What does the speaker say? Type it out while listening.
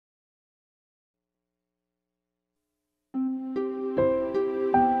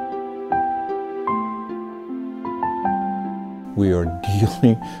We are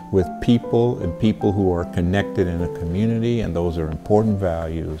dealing with people and people who are connected in a community, and those are important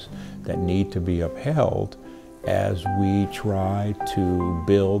values that need to be upheld as we try to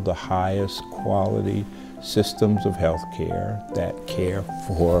build the highest quality systems of health care that care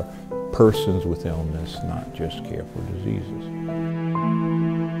for persons with illness, not just care for diseases.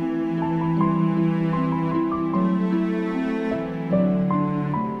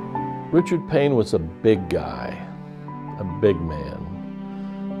 Richard Payne was a big guy, a big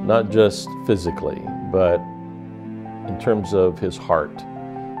man, not just physically, but in terms of his heart,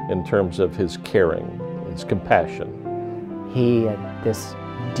 in terms of his caring, his compassion. He had this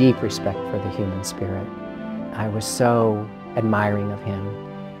deep respect for the human spirit. I was so admiring of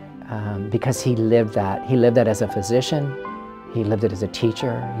him because he lived that. He lived that as a physician, he lived it as a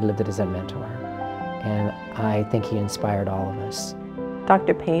teacher, he lived it as a mentor. And I think he inspired all of us.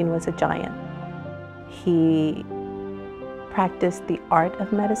 Dr. Payne was a giant. He practiced the art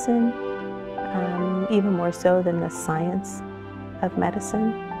of medicine, even more so than the science of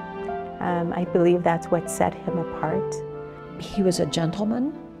medicine. I believe that's what set him apart. He was a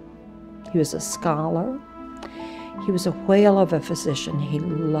gentleman, he was a scholar, he was a whale of a physician. He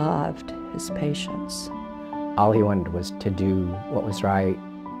loved his patients. All he wanted was to do what was right,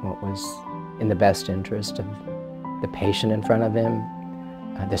 what was in the best interest of the patient in front of him,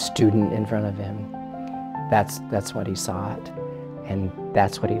 the student in front of him. That's what he sought, and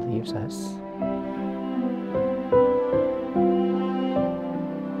that's what he leaves us.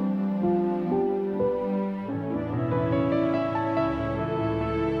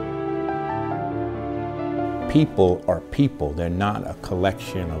 People are people. They're not a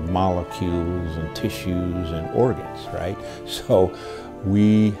collection of molecules and tissues and organs, right? So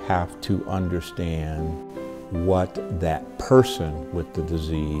we have to understand what that person with the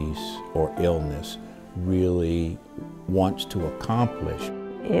disease or illness really wants to accomplish.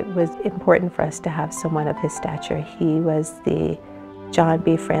 It was important for us to have someone of his stature. He was the John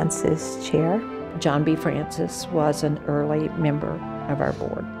B. Francis Chair. John B. Francis was an early member of our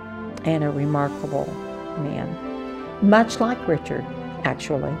board and a remarkable man, much like Richard,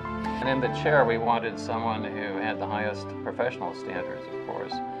 actually. And in the chair, we wanted someone who had the highest professional standards, of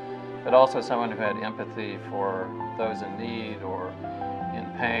course, but also someone who had empathy for those in need or in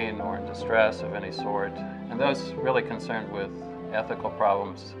pain or in distress of any sort, and those really concerned with ethical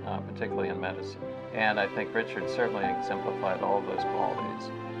problems, particularly in medicine. And I think Richard certainly exemplified all of those qualities.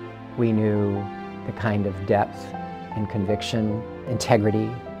 We knew the kind of depth and conviction, integrity,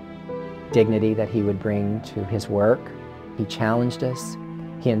 dignity that he would bring to his work. He challenged us,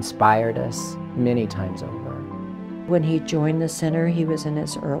 he inspired us many times over. When he joined the center, he was in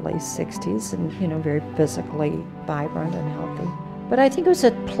his early 60s and, very physically vibrant and healthy. But I think it was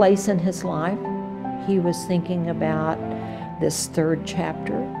a place in his life. He was thinking about this third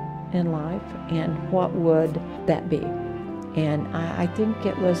chapter in life and what would that be. And I think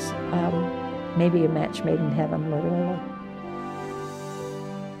it was maybe a match made in heaven, literally.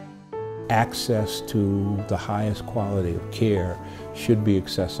 Access to the highest quality of care should be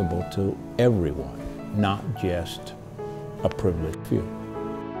accessible to everyone, not just a privileged few.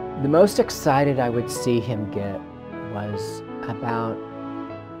 The most excited I would see him get was about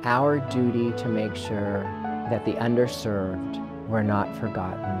our duty to make sure that the underserved were not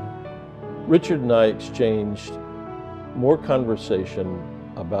forgotten. Richard and I exchanged more conversation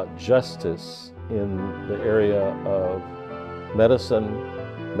about justice in the area of medicine,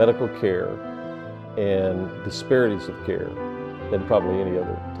 medical care, and disparities of care than probably any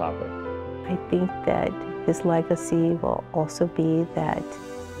other topic. I think that his legacy will also be that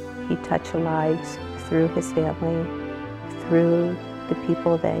he touched lives through his family, through the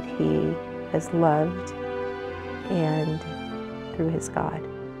people that he has loved, and through his God.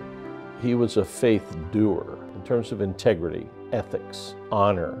 He was a faith doer in terms of integrity, ethics,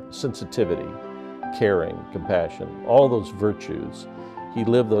 honor, sensitivity, caring, compassion, all those virtues. He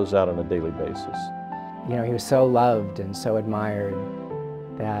lived those out on a daily basis. He was so loved and so admired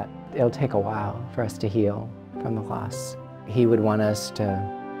that it'll take a while for us to heal from the loss. He would want us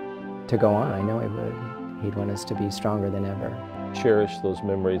to go on, I know he would. He'd want us to be stronger than ever. Cherish those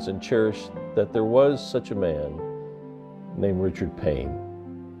memories and cherish that there was such a man named Richard Payne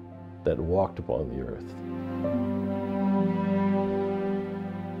that walked upon the earth.